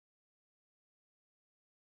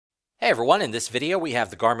Hey everyone, in this video we have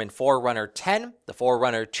the Garmin Forerunner 10, the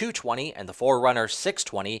Forerunner 220, and the Forerunner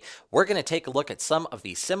 620. We're going to take a look at some of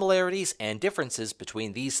the similarities and differences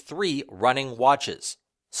between these three running watches.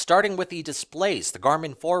 Starting with the displays, the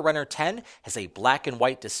Garmin Forerunner 10 has a black and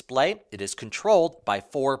white display. It is controlled by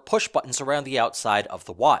 4 push buttons around the outside of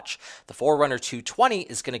the watch. The Forerunner 220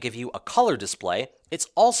 is going to give you a color display. It's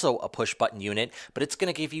also a push button unit, but it's going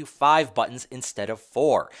to give you 5 buttons instead of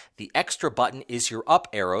 4. The extra button is your up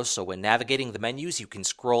arrow, so when navigating the menus you can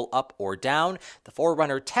scroll up or down. The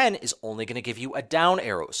Forerunner 10 is only going to give you a down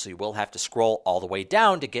arrow, so you will have to scroll all the way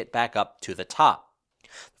down to get back up to the top.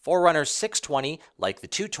 The Forerunner 620, like the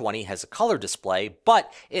 220, has a color display,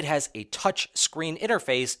 but it has a touch screen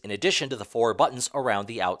interface in addition to the 4 buttons around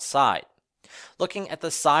the outside. Looking at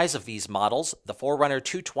the size of these models, the Forerunner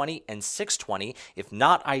 220 and 620, if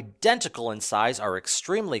not identical in size, are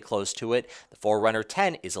extremely close to it. The Forerunner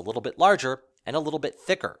 10 is a little bit larger and a little bit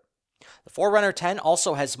thicker. The Forerunner 10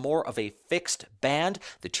 also has more of a fixed band.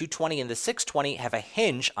 The 220 and the 620 have a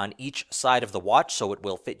hinge on each side of the watch, so it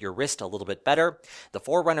will fit your wrist a little bit better. The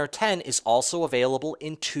Forerunner 10 is also available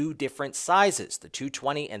in 2 different sizes. The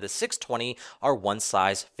 220 and the 620 are one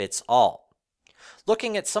size fits all.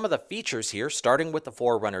 Looking at some of the features here, starting with the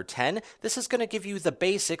Forerunner 10, this is going to give you the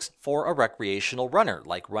basics for a recreational runner,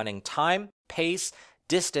 like running time, pace,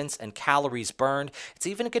 distance, and calories burned. It's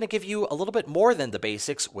even going to give you a little bit more than the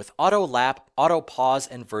basics with auto lap, auto pause,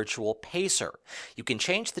 and virtual pacer. You can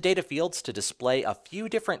change the data fields to display a few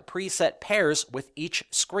different preset pairs, with each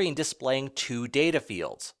screen displaying 2 data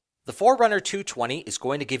fields. The Forerunner 220 is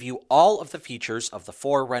going to give you all of the features of the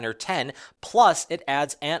Forerunner 10, plus it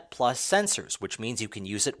adds ANT+ sensors, which means you can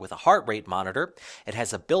use it with a heart rate monitor. It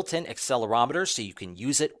has a built-in accelerometer, so you can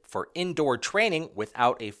use it for indoor training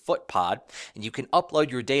without a foot pod, and you can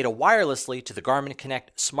upload your data wirelessly to the Garmin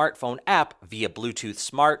Connect smartphone app via Bluetooth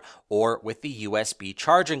Smart or with the USB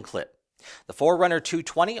charging clip. The Forerunner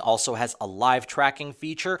 220 also has a live tracking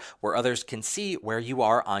feature where others can see where you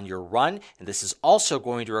are on your run, and this is also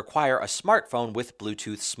going to require a smartphone with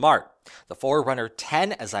Bluetooth Smart. The Forerunner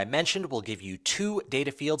 10, as I mentioned, will give you 2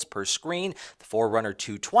 data fields per screen. The Forerunner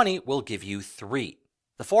 220 will give you 3.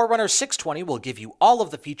 The Forerunner 620 will give you all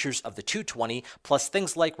of the features of the 220, plus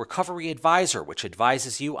things like Recovery Advisor, which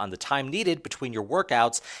advises you on the time needed between your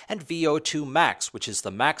workouts, and VO2 max, which is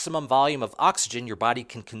the maximum volume of oxygen your body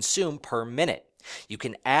can consume per minute. You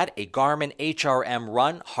can add a Garmin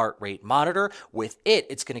HRM-Run heart rate monitor. With it,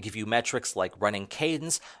 it's going to give you metrics like running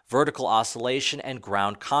cadence, vertical oscillation, and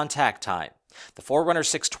ground contact time. The Forerunner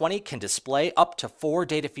 620 can display up to 4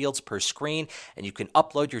 data fields per screen, and you can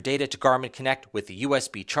upload your data to Garmin Connect with the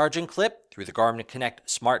USB charging clip through the Garmin Connect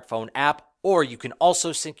smartphone app, or you can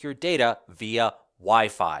also sync your data via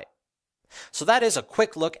Wi-Fi. So that is a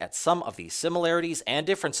quick look at some of the similarities and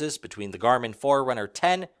differences between the Garmin Forerunner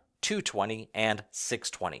 10, 220, and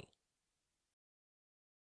 620.